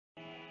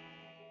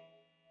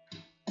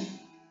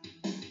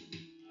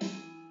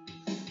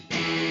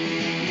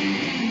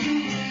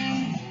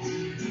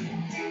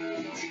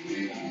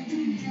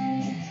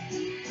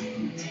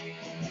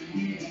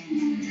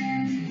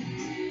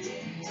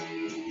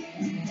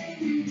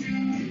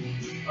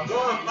I'm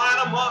gonna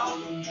fight them all.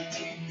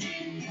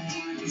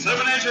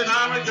 7-inch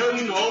army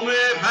couldn't hold me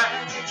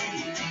back.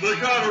 They're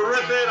gonna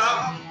rip it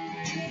off,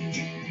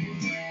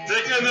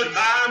 taking the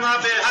time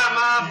out behind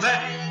my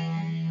back.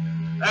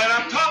 And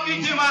I'm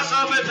talking to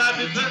myself at night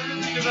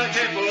because I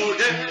can't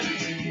forget.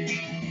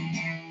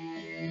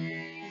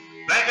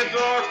 Back and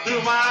forth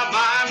through my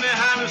mind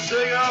behind a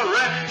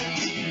cigarette.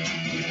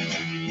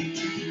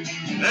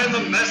 And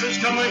the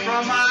message coming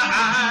from my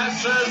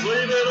eyes says,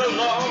 leave it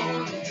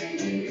alone.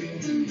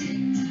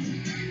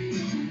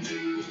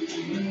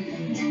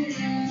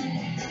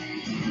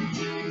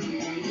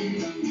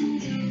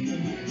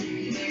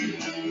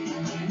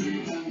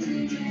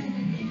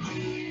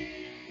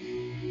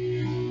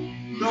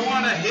 Don't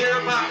want to hear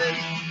about it.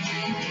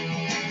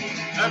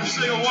 Every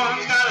single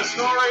one's got a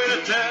story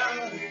to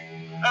tell.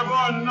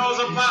 Everyone knows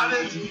about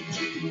it.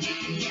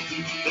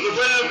 From the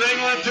Queen of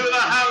England to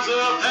the House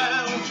of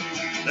Hell.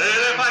 And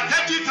if I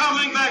catch you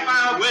coming back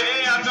my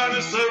way, I'm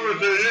gonna serve it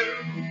to you.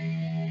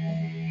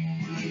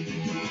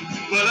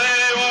 But that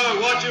ain't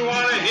what you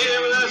want to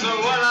hear, but that's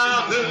what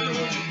I'll do.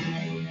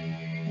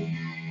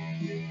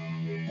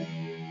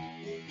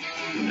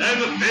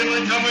 And the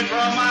feeling coming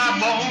from my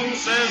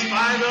bones says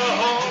find a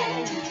hole.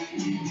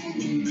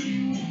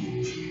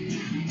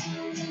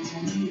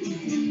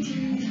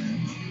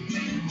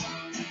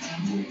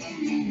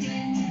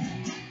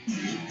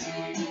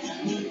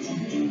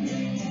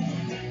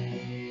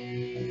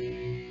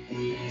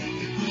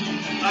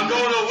 I'm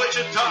going to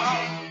Wichita,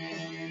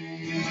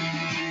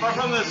 far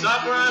from the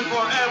supper and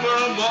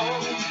forevermore.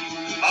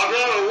 I'm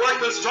going to work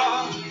the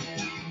straw,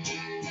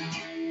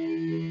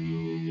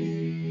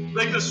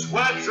 make the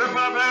sweat drip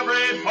up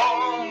every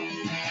pore.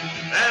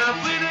 And I'm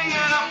bleeding,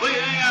 I'm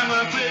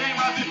bleeding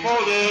right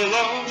before the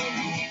Lord.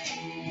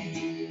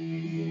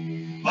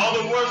 All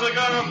the words are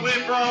going to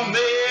bleed from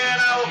me,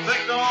 and I will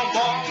think no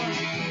more.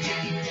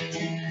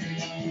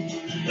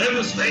 And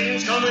the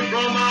stains coming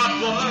from my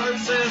blood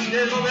says,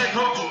 get back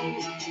home.